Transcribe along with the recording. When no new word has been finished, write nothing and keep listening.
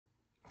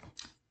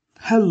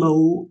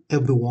Hello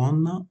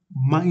everyone,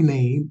 my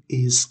name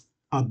is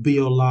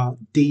Abiola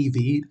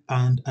David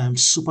and I'm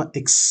super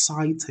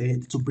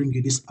excited to bring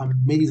you this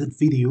amazing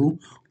video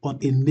on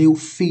a new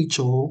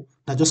feature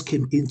that just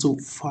came into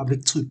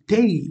Fabric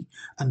today,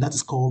 and that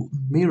is called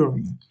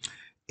mirroring.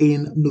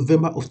 In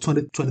November of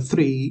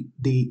 2023,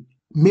 the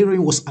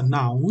mirroring was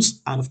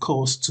announced, and of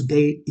course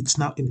today it's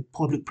now in the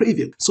public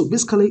preview. So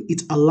basically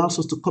it allows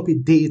us to copy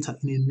data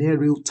in a near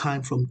real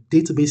time from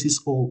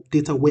databases or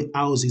data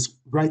warehouses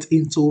right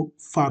into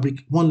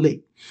Fabric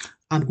OneLake.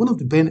 And one of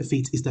the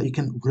benefits is that you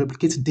can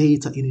replicate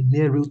data in a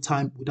near real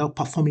time without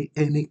performing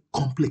any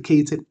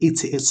complicated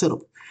ETL setup.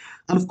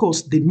 And of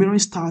course, the mirroring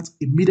starts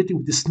immediately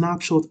with the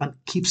snapshot and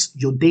keeps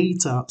your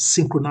data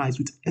synchronized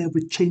with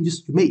every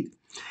changes you made.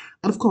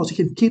 And of course, you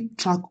can keep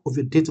track of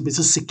your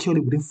databases securely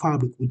within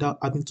Fabric without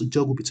having to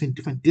juggle between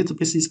different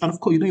databases. And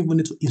of course, you don't even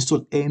need to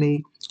install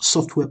any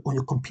software on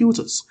your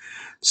computers.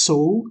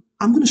 So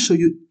I'm going to show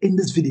you in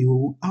this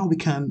video how we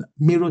can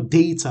mirror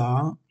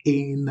data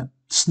in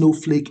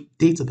Snowflake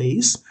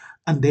Database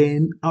and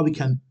then how we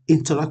can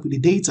interact with the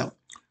data.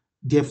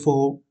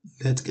 Therefore,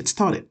 let's get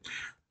started.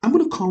 I'm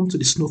going to come to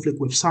the Snowflake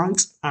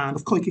website, and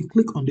of course, you can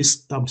click on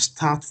this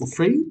Start for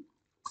Free.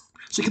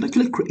 So you can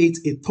actually create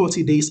a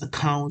 30 days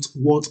account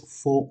worth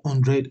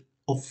 400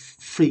 of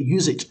free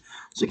usage.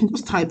 So you can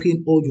just type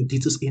in all your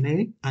details in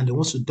here, and then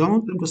once you're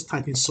done, I'm just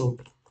type in some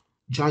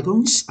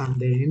jargons, and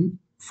then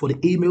for the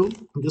email,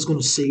 I'm just going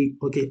to say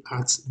okay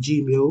at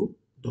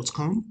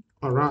gmail.com.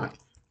 All right.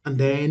 And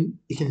then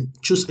you can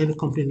choose any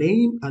company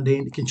name, and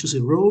then you can choose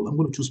a role. I'm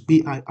going to choose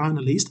BI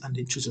analyst, and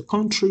then choose a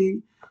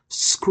country,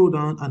 scroll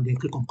down, and then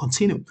click on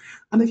continue.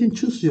 And you can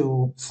choose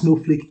your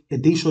Snowflake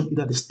edition,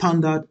 either the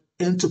standard,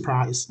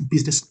 enterprise,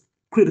 business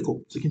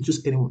critical. So you can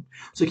choose anyone.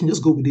 So you can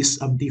just go with this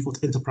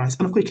default enterprise.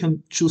 And of course, you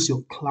can choose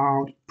your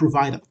cloud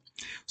provider.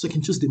 So you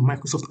can choose the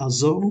Microsoft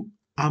Azure,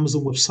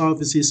 Amazon Web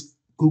Services,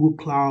 Google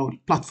Cloud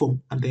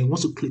Platform. And then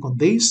once you click on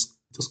this,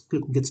 just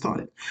click on get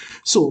started.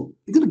 So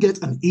you're going to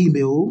get an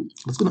email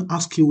that's going to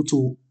ask you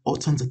to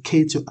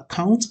authenticate your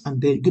account,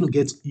 and then you're going to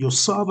get your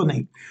server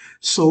name.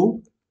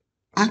 So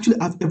I actually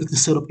have everything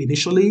set up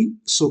initially,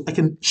 so I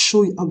can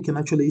show you how we can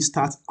actually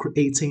start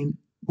creating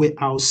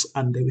warehouse,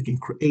 and then we can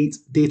create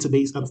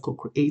database and of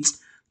course create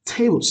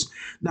tables.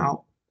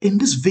 Now in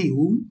this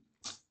view,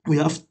 we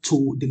have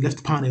to the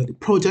left panel the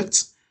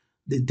project,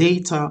 the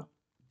data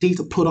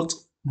product,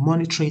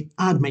 monitoring,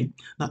 admin.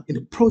 Now in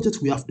the project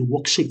we have the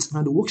worksheet.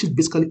 Now the worksheet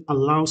basically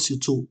allows you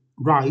to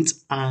write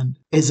and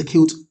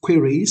execute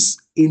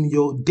queries in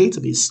your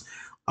database.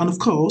 And of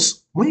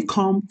course, when you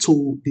come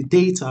to the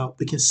data,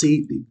 we can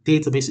see the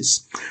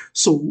databases.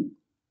 So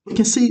we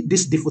can see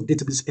this default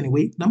database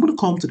anyway. Now I'm going to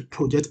come to the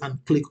project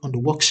and click on the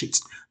worksheet.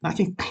 Now I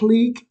can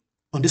click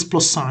on this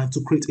plus sign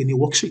to create a new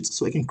worksheet.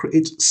 So I can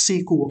create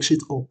SQL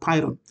worksheet or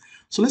Python.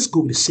 So let's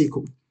go with the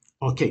SQL.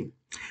 Okay.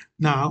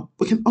 Now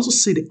we can also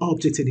see the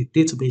object in the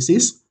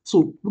databases.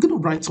 So we're going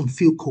to write some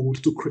field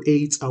code to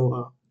create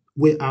our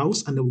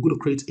warehouse, and then we're going to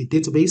create a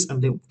database,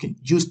 and then we can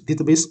use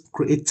database,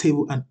 create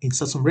table, and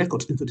insert some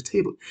records into the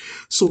table.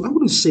 So I'm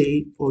going to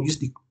say or use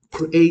the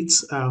create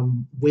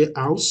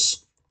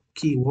warehouse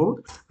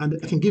keyword, and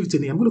I can give it a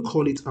name. I'm going to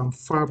call it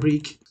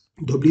fabric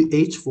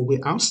WH for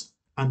warehouse,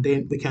 and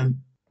then we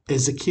can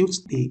execute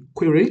the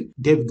query.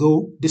 There we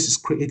go. This is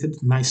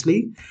created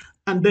nicely.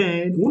 And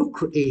then we want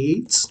to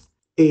create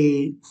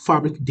a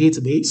fabric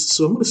database.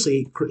 So I'm going to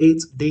say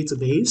create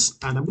database,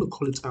 and I'm going to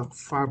call it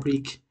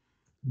fabric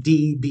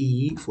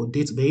DB for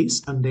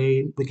database, and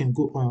then we can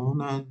go on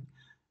and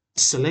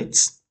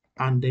select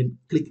and then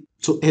click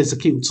to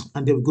execute,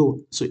 and there we go.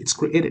 So it's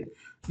created.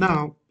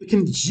 Now we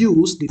can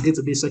use the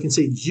database. I can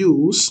say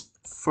use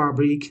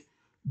fabric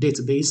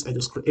database I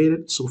just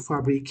created, so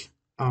fabric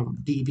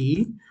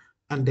DB,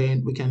 and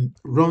then we can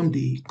run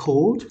the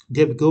code.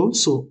 There we go.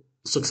 So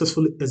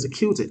successfully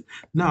executed.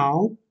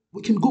 Now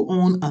we can go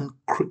on and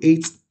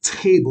create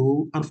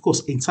table, and of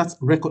course insert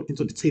record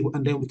into the table,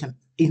 and then we can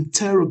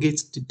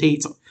interrogate the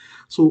data.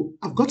 So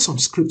I've got some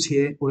scripts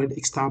here already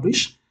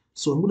established.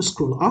 So I'm going to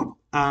scroll up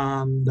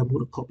and I'm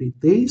going to copy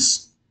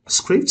this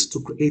script to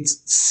create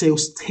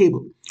sales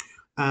table.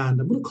 And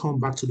I'm going to come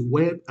back to the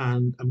web,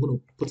 and I'm going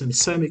to put in a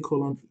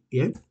semicolon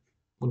here. I'm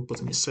going to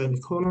put in a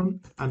semicolon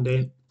and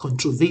then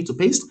Control V to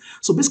paste.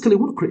 So basically, I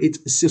want to create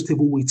a sales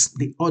table with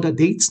the order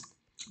date,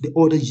 the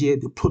order year,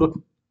 the product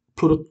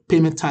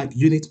payment type,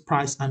 unit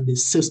price, and the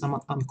sales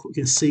amount, and you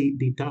can see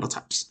the data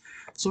types.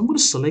 So I'm going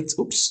to select,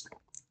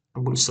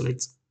 I'm going to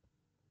select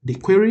the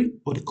query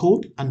or the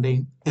code and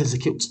then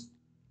execute.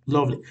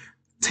 Lovely.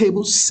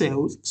 Table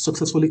cells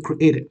successfully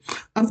created.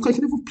 And of course,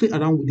 you can even play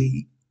around with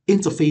the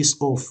interface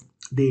of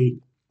the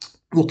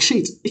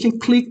worksheet. You can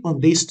click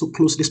on this to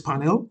close this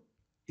panel.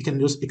 You can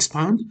just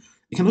expand.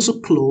 You can also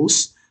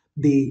close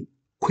the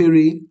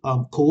query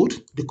code,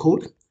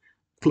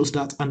 close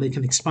that, and then you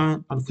can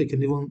expand, and you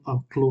can even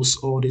close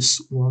all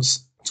these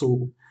ones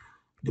to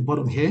the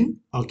bottom here.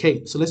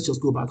 Okay, so let's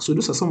just go back. So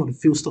those are some of the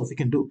field stuff we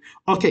can do.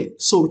 Okay,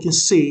 so we can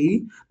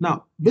see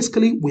now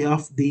basically we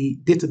have the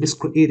database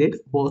created,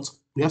 but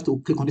we have to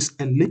click on this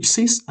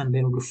ellipsis and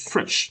then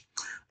refresh.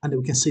 And then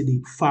we can see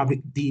the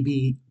Fabric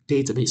DB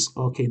database.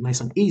 Okay,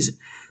 nice and easy.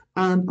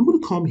 And I'm going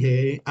to come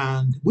here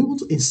and we want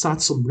to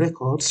insert some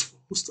records.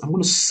 First, I'm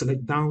going to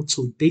select down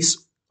to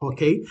this.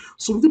 Okay,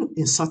 so we're going to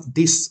insert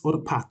this other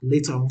part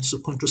later on. So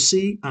Control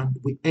C and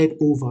we head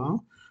over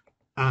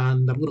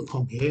and I'm going to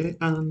come here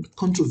and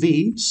Control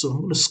V. So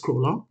I'm going to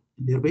scroll up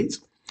a little bit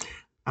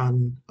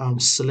and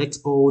select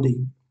all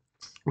the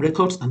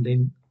records and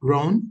then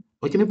run.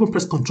 Or you can even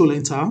press Control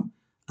Enter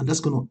and that's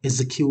going to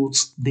execute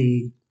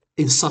the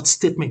insert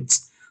statement.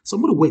 So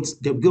I'm going to wait.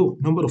 There we go.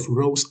 Number of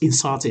rows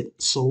inserted.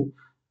 So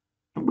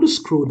I'm going to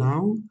scroll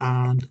down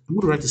and I'm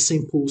going to write a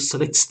simple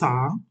select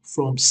star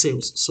from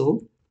sales.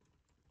 So,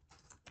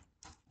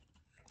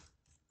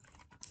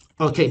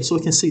 okay, so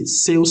we can see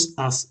sales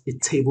as a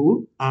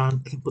table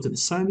and I can put in a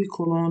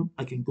semicolon.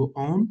 I can go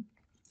on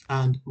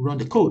and run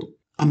the code.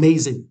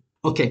 Amazing.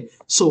 Okay,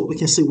 so we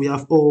can see we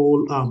have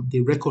all the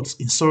records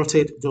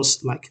inserted,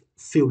 just like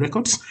few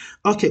records.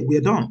 Okay,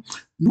 we're done.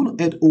 I'm going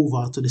to head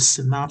over to the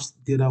Synapse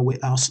Data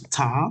Warehouse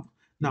tab.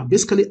 Now,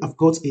 basically, I've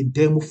got a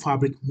demo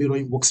fabric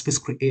mirroring workspace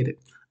created.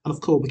 And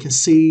of course, we can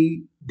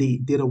see the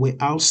data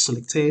warehouse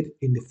selected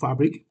in the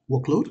fabric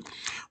workload.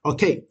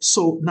 Okay,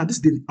 so now this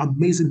is the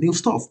amazing new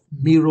stuff,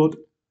 mirrored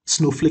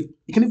Snowflake.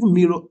 You can even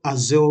mirror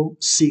Azure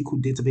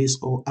SQL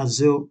database or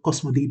Azure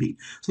Cosmos DB.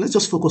 So let's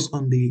just focus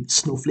on the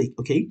Snowflake,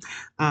 okay?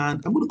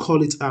 And I'm going to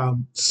call it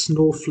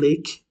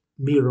Snowflake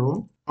Mirror.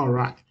 All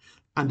right.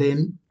 And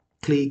then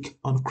click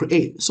on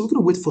create. So we're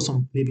going to wait for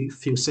some maybe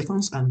few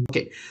seconds. And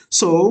okay,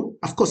 so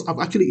of course, I've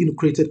actually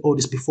created all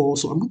this before.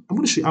 So I'm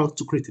going to show you how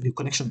to create a new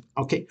connection.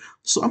 Okay,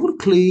 so I'm going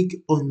to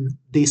click on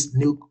this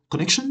new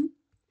connection.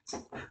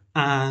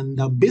 And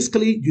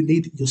basically you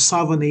need your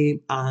server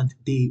name and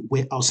the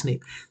warehouse name.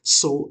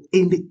 So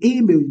in the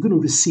email you're going to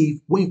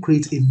receive when you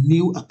create a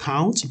new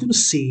account, you're going to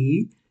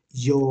see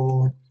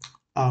your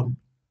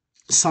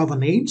server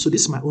name. So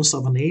this is my own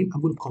server name.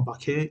 I'm going to come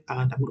back here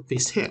and I'm going to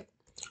paste here.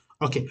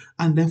 Okay,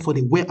 and then for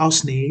the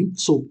warehouse name,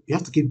 so you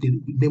have to give the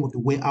name of the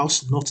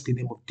warehouse, not the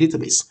name of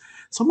database.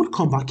 So I'm going to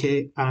come back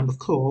here and of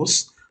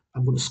course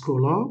I'm going to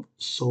scroll up.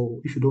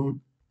 So if you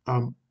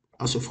don't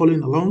as you're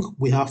following along,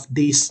 we have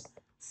this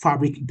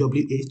Fabric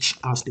WH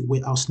as the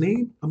warehouse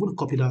name. I'm going to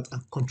copy that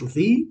and Control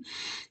V.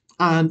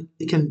 And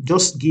you can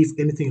just give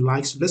anything you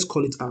like. So let's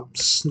call it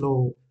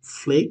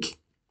Snowflake.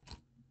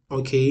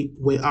 Okay,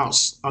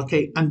 warehouse.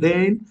 Okay, and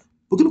then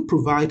we're going to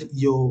provide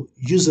your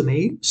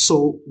username.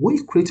 So when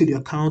you created your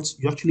account,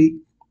 you're actually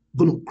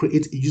going to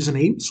create a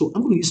username. So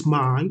I'm going to use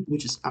mine,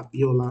 which is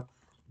Abiola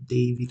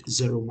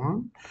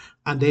David01,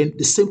 and then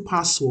the same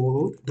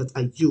password that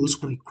I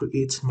use when I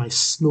create my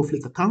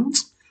Snowflake account,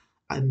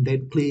 and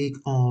then click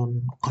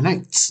on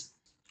connect.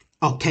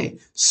 Okay,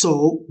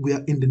 so we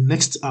are in the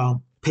next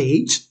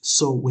page.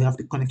 So we have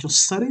the connection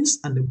settings,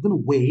 and then we're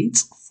going to wait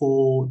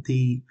for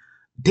the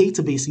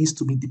databases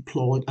to be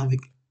deployed, and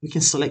we can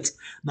select.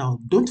 Now,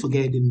 don't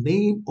forget the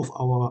name of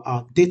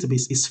our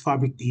database is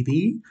Fabric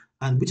DB,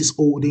 and which is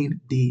holding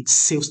the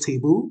sales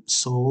table.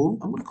 So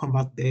I'm going to come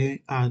back there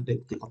and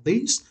then click on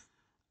this.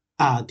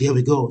 There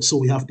we go. So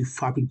we have the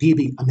Fabric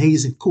DB.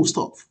 Amazing, cool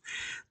stuff.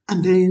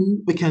 And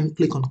then we can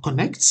click on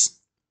connect,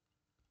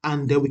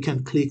 and then we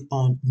can click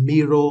on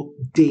mirror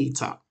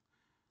data.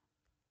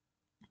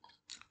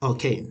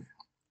 Okay,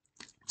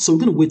 so we're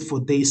going to wait for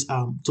this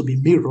to be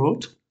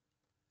mirrored,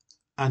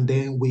 and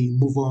then we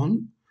move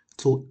on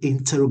to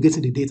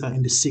interrogating the data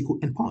in the SQL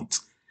endpoint.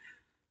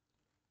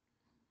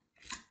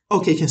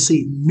 Okay, you can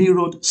see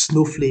mirrored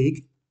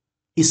Snowflake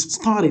is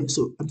starting,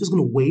 so I'm just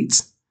going to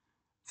wait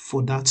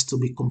for that to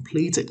be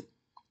completed.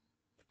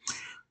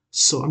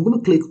 So I'm going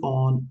to click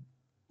on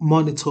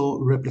monitor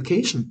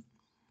replication.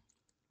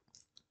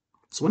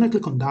 So when I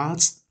click on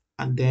that,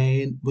 and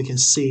then we can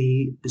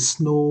see the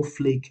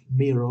Snowflake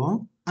mirror,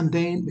 and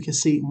then we can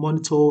see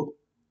monitor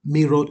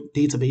mirrored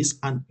database,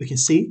 and we can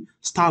see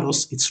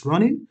status, it's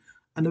running,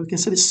 and then we can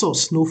see the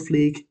source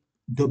Snowflake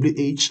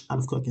WH, and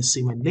of course I can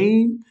see my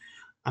name,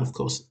 and of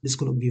course this is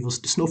going to give us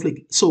the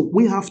Snowflake. So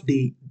we have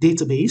the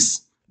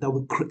database that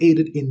we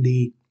created in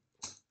the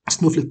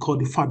Snowflake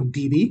called the Fabric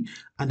DB,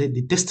 and then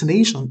the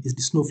destination is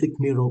the Snowflake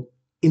mirror.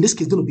 In this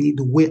case, it's going to be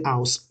the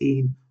warehouse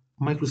in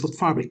Microsoft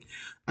Fabric.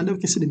 And then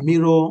we can see the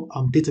mirror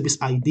database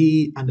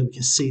ID, and then we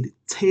can see the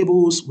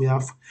tables. We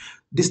have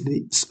this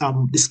the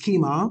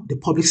schema, the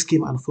public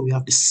schema, and we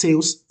have the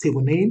sales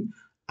table name.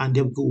 And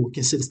there we go. We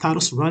can see the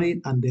status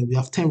running, and then we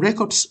have 10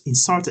 records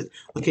inserted.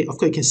 Okay, of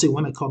course, you can see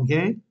when I come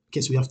here, you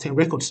can see we have 10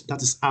 records.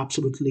 That is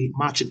absolutely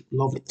matching.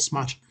 Lovely, it's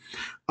matching.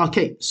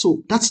 Okay,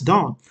 so that's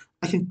done.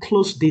 I can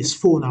close this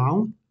for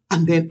now,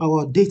 and then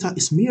our data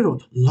is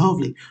mirrored.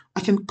 Lovely. I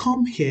can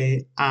come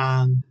here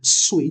and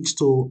switch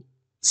to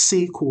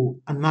SQL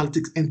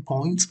Analytics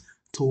endpoint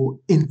to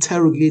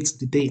interrogate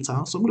the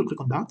data. So I'm going to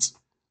click on that.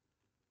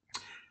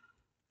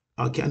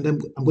 Okay, and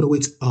then I'm going to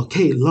wait.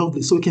 Okay,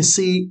 lovely. So we can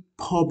see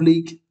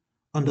public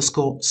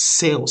underscore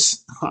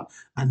sales.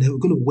 And then we're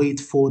going to wait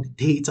for the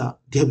data.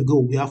 There we go.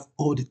 We have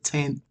all the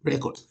 10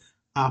 records.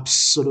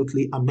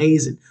 Absolutely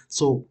amazing.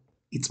 So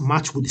it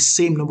matched with the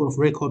same number of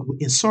record we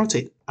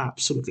inserted.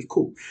 Absolutely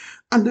cool.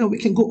 And then we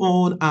can go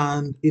on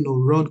and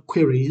run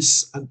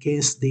queries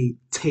against the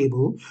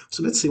table.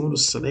 So let's say I want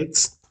to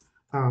select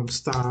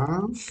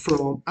star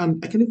from,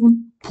 and I can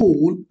even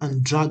pull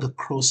and drag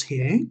across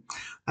here,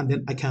 and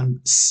then I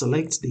can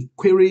select the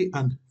query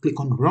and click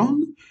on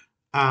run.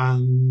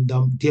 And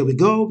there we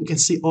go. We can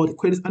see all the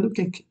queries, and we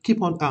can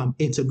keep on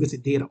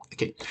integrating data.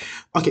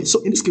 Okay,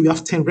 so in this case we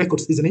have 10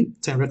 records, isn't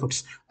it? 10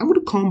 records. I'm going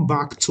to come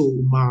back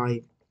to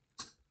my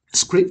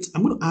script.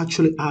 I'm going to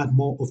actually add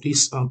more of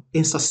these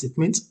insert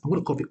statements. I'm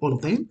going to copy all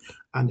of them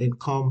and then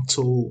come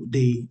to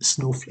the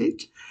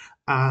Snowflake,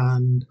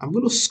 and I'm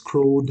going to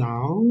scroll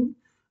down.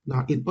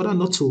 Now, in order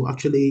not to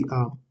actually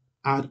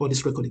add all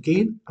this record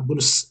again, I'm going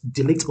to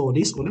delete all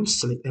this, or let me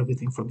select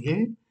everything from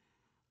here.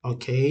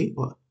 Okay,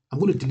 well, I'm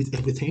going to delete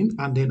everything,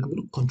 and then I'm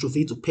going to Control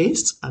V to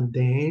paste, and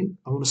then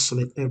I want to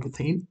select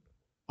everything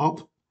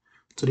up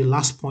to the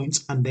last point,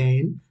 and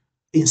then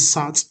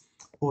insert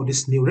all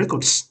these new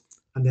records,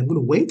 and then I'm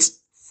going to wait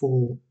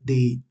for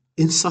the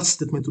insert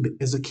statement to be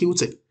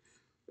executed.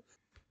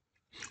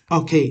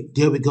 Okay,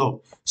 there we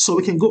go. So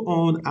we can go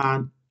on,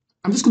 and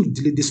I'm just going to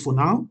delete this for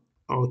now.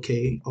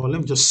 Okay, or let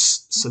me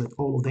just select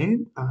all of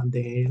them and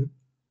then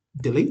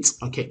delete.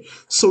 Okay,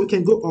 so we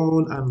can go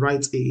on and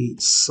write a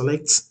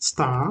select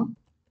star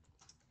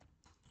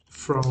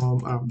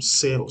from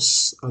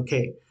sales.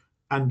 Okay,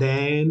 and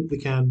then we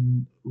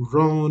can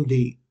run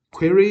the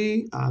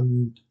query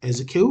and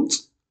execute.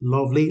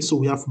 Lovely. So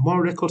we have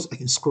more records. I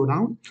can scroll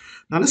down.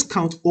 Now let's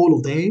count all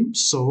of them.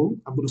 So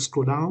I'm going to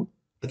scroll down.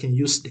 I can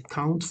use the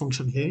count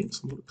function here.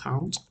 So I'm going to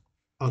count.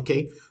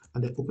 Okay,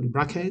 and then open the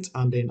bracket,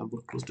 and then I'm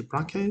going to close the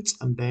bracket,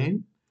 and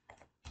then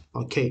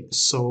okay,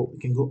 so we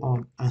can go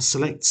on and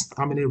select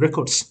how many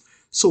records.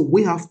 So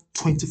we have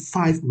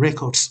 25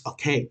 records.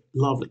 Okay,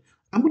 lovely.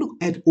 I'm going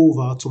to head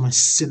over to my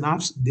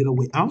Synapse data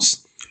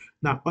warehouse.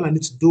 Now, all I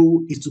need to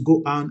do is to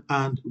go on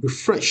and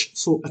refresh.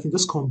 So I can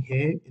just come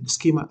here in the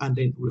schema and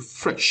then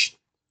refresh.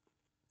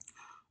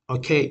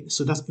 Okay,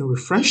 so that's been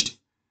refreshed.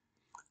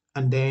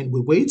 And then we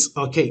wait.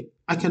 Okay,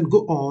 I can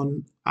go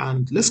on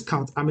and let's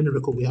count how many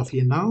records we have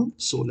here now.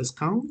 So let's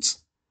count.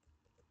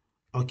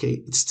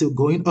 Okay, it's still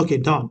going. Okay,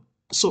 done.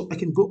 So I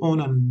can go on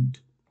and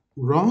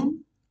run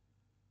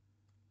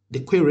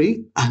the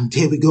query, and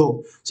there we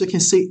go. So you can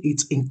see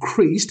it's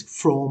increased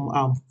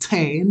from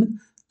 10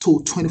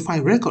 to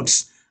 25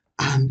 records,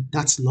 and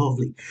that's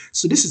lovely.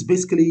 So this is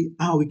basically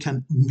how we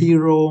can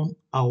mirror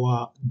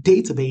our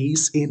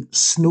database in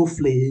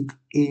Snowflake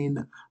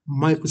in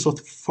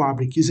Microsoft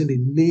Fabric using the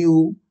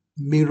new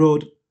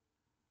mirrored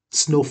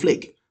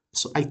Snowflake.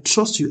 So I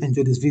trust you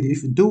enjoyed this video.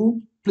 If you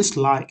do, please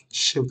like,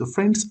 share with your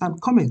friends, and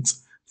comment.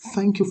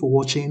 Thank you for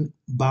watching.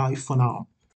 Bye for now.